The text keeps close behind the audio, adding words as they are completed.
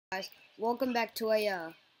Guys, welcome back to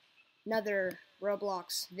another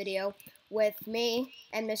Roblox video with me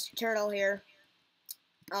and Mr. Turtle here.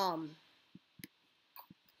 We're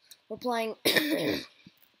playing a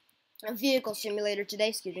vehicle simulator today,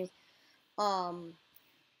 excuse me.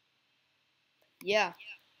 Yeah.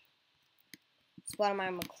 Spotted my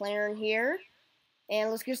McLaren here,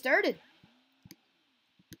 and let's get started.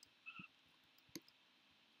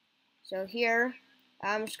 So here,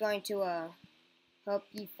 I'm just going to hope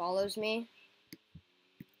he follows me.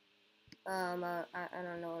 I don't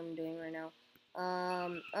know what I'm doing right now.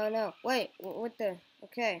 Oh no, wait, what the,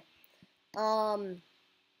 okay. I'm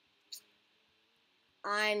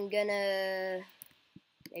gonna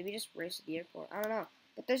maybe just race at the airport. I don't know.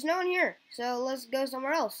 But there's no one here, so let's go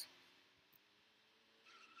somewhere else.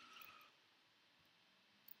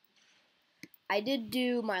 I did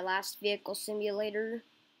do my last vehicle simulator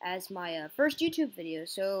as my first YouTube video,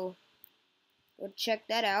 so go check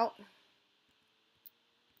that out.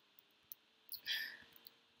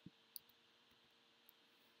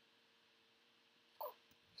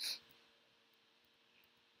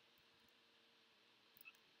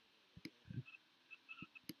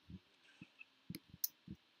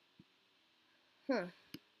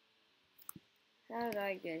 How did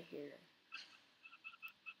I get here?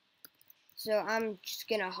 So I'm just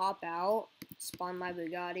gonna hop out, spawn my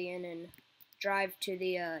Bugatti in, and drive to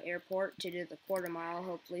the airport to do the quarter mile.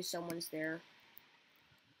 Hopefully someone's there.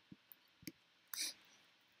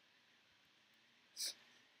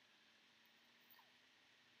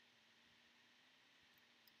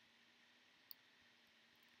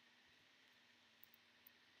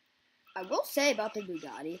 I will say about the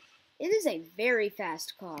Bugatti, it is a very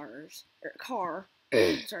fast car.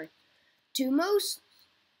 Sorry. To most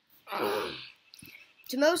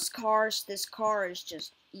cars, this car is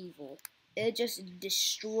just evil. It just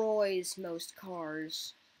destroys most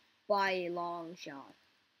cars by a long shot.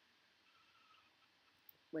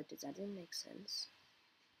 Wait, does that even make sense?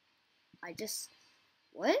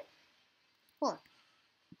 What? Hold on.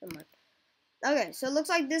 Never mind. Okay, so it looks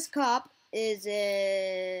like this cop is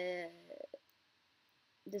this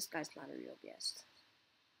guy's not a real guest.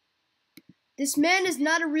 This man is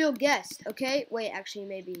not a real guest, okay? Wait, actually,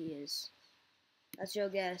 maybe he is. That's your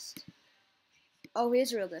guest. Oh, he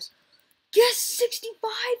is a real guest. Guest 65?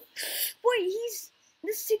 Wait, he's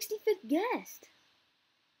the 65th guest.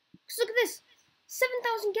 Just look at this.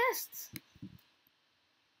 7,000 guests.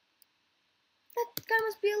 That guy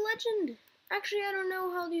must be a legend. Actually, I don't know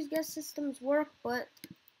how these guest systems work, but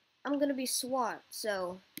I'm gonna be SWAT,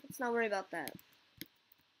 so let's not worry about that.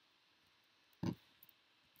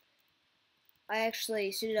 I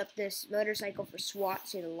actually suited up this motorcycle for SWAT,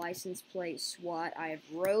 see the license plate SWAT. I have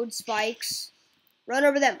road spikes. Run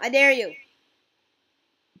over them, I dare you.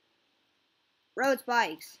 Road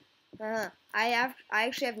spikes. I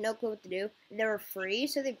actually have no clue what to do. They were free,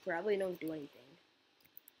 so they probably don't do anything.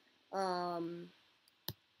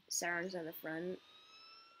 Sirens on the front.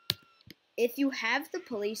 If you have the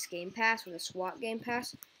police game pass or the SWAT game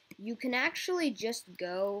pass, you can actually just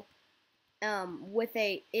go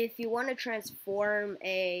if you want to transform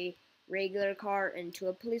a regular car into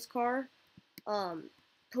a police car,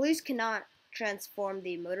 police cannot transform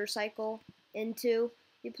the motorcycle into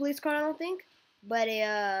the police car, I don't think, but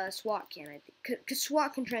a SWAT can, I think, because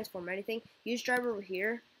SWAT can transform anything. You just drive over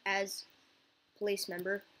here as police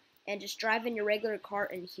member, and just drive in your regular car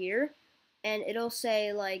in here, and it'll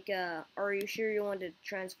say, like, are you sure you want to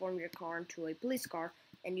transform your car into a police car?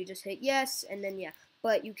 And you just hit yes, and then yeah.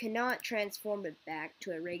 But you cannot transform it back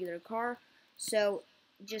to a regular car. So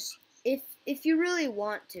just if you really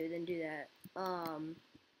want to, then do that.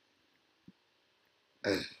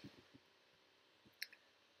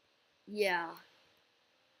 Yeah.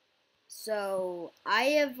 So I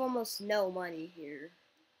have almost no money here.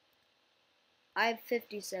 I have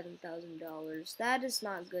 $57,000. That is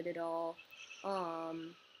not good at all.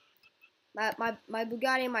 My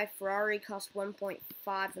Bugatti and my Ferrari cost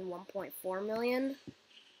 1.5 and 1.4 million.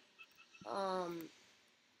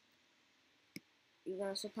 You can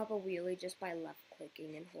also pop a wheelie just by left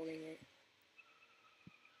clicking and holding it.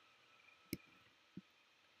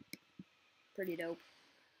 Pretty dope.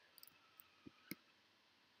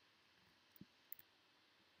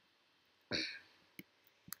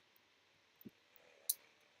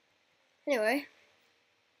 Anyway,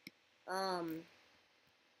 I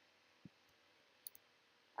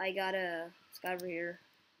got this guy over here.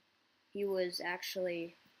 He was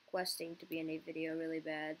actually questing to be in a video really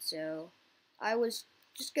bad, so I was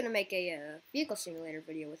just gonna make a vehicle simulator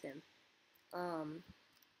video with him.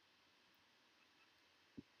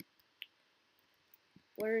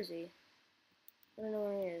 Where is he? I don't know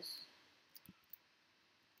where he is.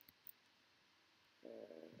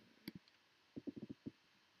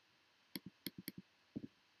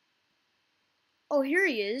 Oh, here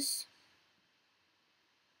he is.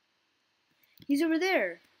 He's over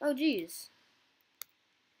there. Oh, jeez.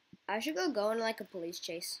 I should go on like a police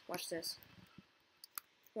chase. Watch this.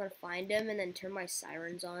 I want to find him and then turn my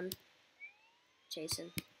sirens on. Chase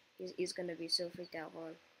him. He's gonna be so freaked out. Hold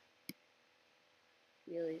on.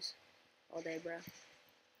 Wheelies. All day, bro.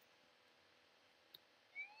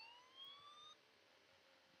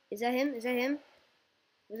 Is that him? Is that him?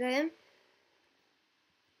 Was that him?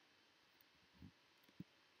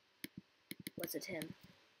 Was it him?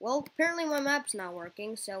 Well, apparently my map's not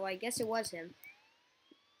working, so I guess it was him.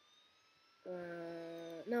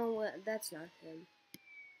 No, that's not him.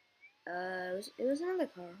 It was another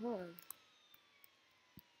car. Hold on.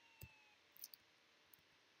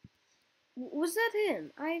 Was that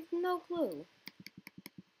him? I have no clue.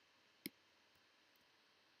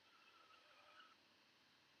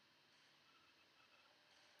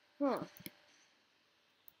 Huh.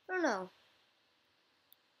 I don't know.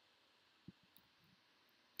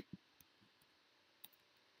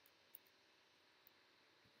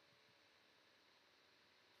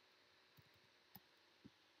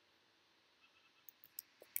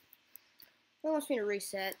 It wants me to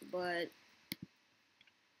reset, but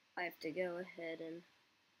I have to go ahead and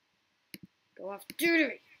go off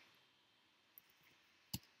duty.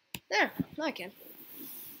 There, now I can.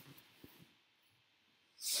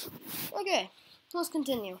 Okay, let's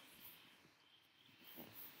continue.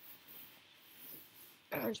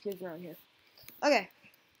 Just move around here. Okay,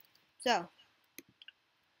 so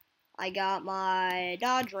I got my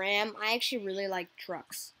Dodge Ram. I actually really like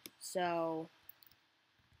trucks, so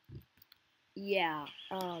yeah.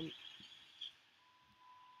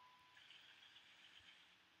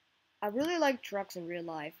 I really like trucks in real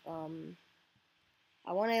life. I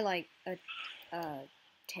want like a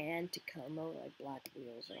tan Tacoma, like black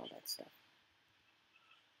wheels and all that stuff.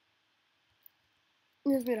 He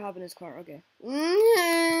wants me to hop in his car. Okay.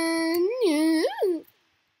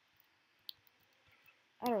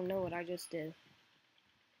 I don't know what I just did.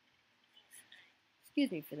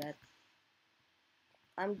 Excuse me for that.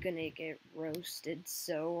 I'm gonna get roasted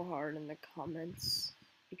so hard in the comments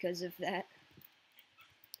because of that.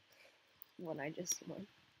 What I just won.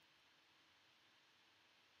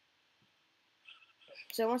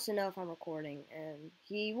 So he wants to know if I'm recording, and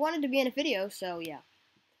he wanted to be in a video, so yeah.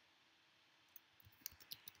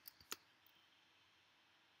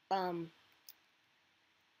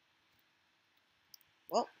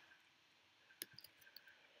 Well,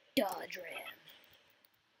 Dodge Ram.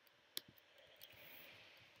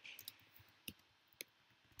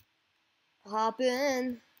 Hop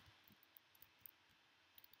in.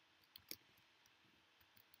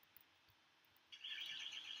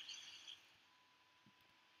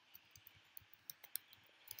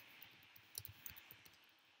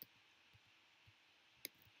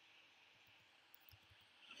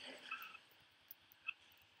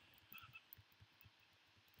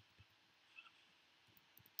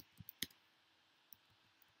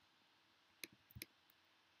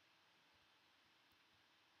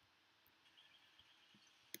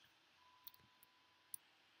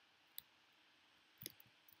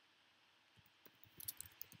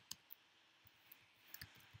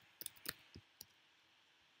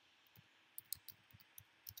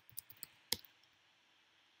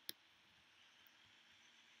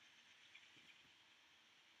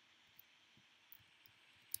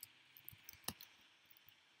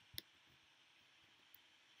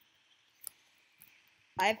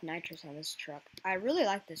 I have nitrous on this truck. I really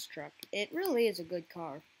like this truck. It really is a good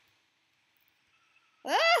car.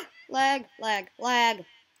 Ah! Lag, lag, lag.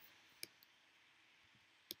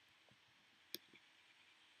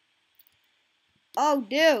 Oh,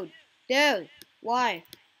 dude. Dude. Why?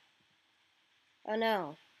 Oh,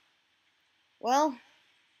 no. Well.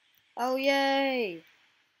 Oh, yay.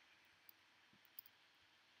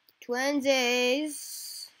 Twinsies.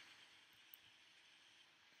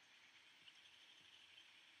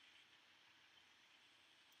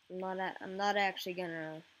 I'm not actually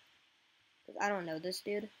gonna, cause I don't know this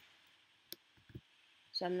dude,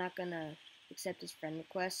 so I'm not gonna accept his friend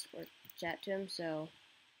request or chat to him. So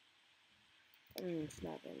it's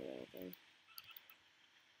not gonna do anything.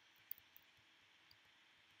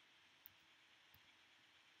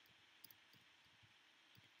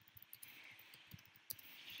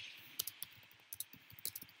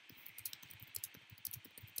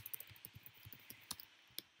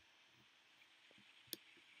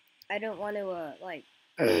 I don't want to like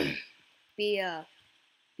be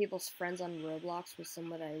people's friends on Roblox with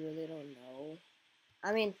someone I really don't know.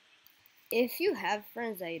 I mean, if you have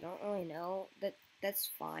friends that you don't really know, that's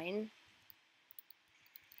fine.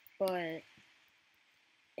 But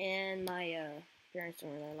and my parents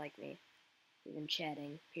don't really like me even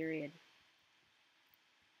chatting. Period.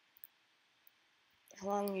 How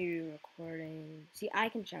long are you recording? See, I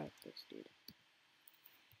can chat with this dude.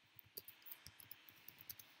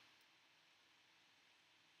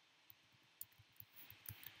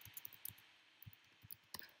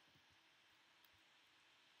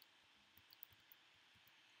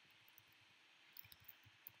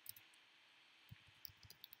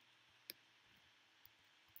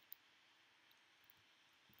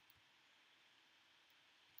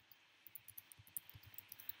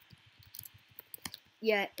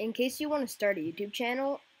 Yeah, in case you want to start a YouTube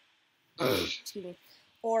channel, excuse me,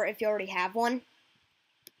 or if you already have one,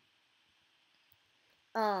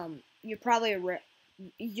 you're probably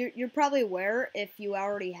you're probably aware if you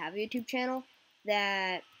already have a YouTube channel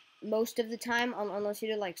that most of the time, unless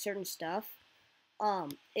you do like certain stuff,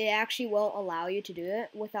 it actually won't allow you to do it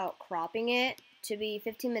without cropping it to be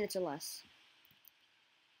 15 minutes or less.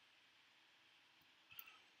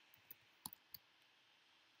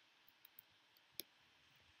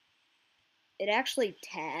 It actually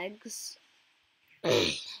tags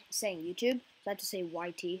saying YouTube, so I have to say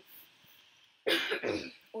YT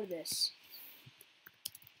or this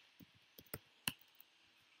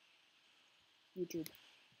YouTube.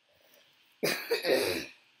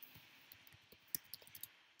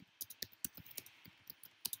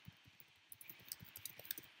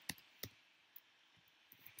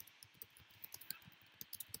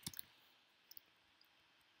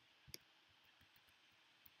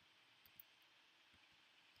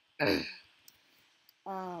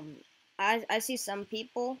 I see some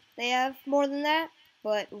people they have more than that,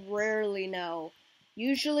 but rarely know.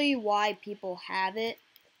 Usually, why people have it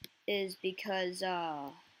is because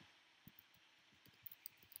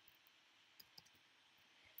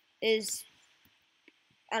is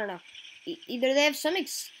I don't know. Either they have some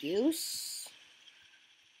excuse,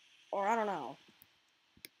 or I don't know.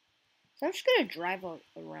 So I'm just gonna drive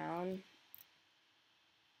around.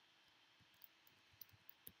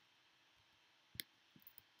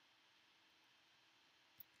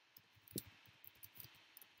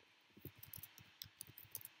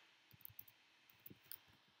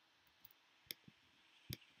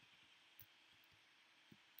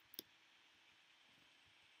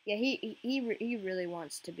 Yeah, he really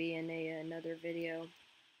wants to be in another video.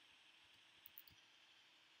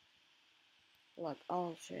 Look,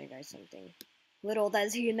 I'll show you guys something. Little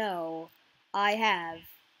does he know, I have.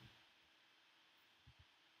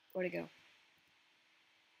 Where'd it go?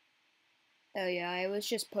 Oh yeah, I was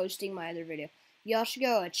just posting my other video. Y'all should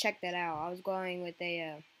go check that out. I was going with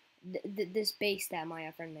a this base that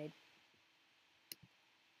my friend made.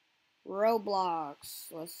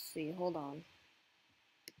 Roblox. Let's see. Hold on.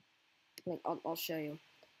 Look, I'll show you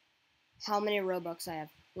how many Robux I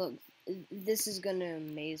have. Look, this is gonna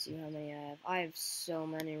amaze you how many I have. I have so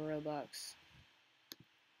many Robux. It's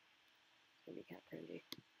gonna be kind of cringy.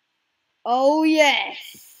 Oh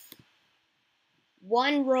yes,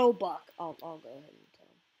 1 Robux. I'll go ahead and tell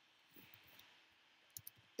him.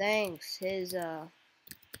 Thanks.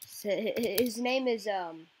 His name is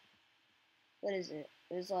what is it?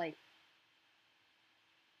 It was like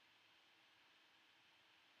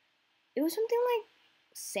it was something like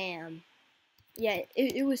Sam. Yeah,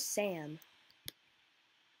 it was Sam.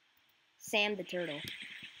 Sam the turtle.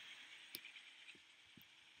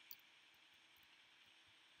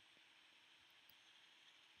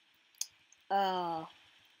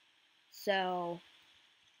 So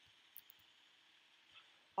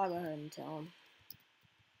I'll go ahead and tell him.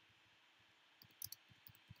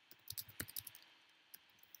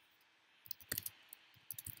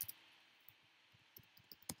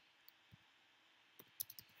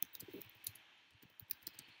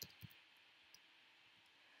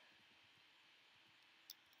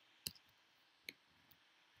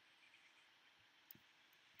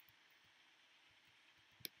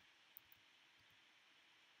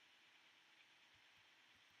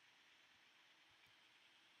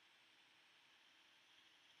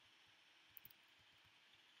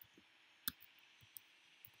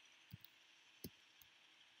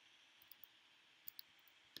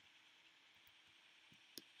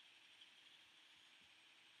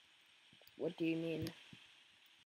 What do you mean?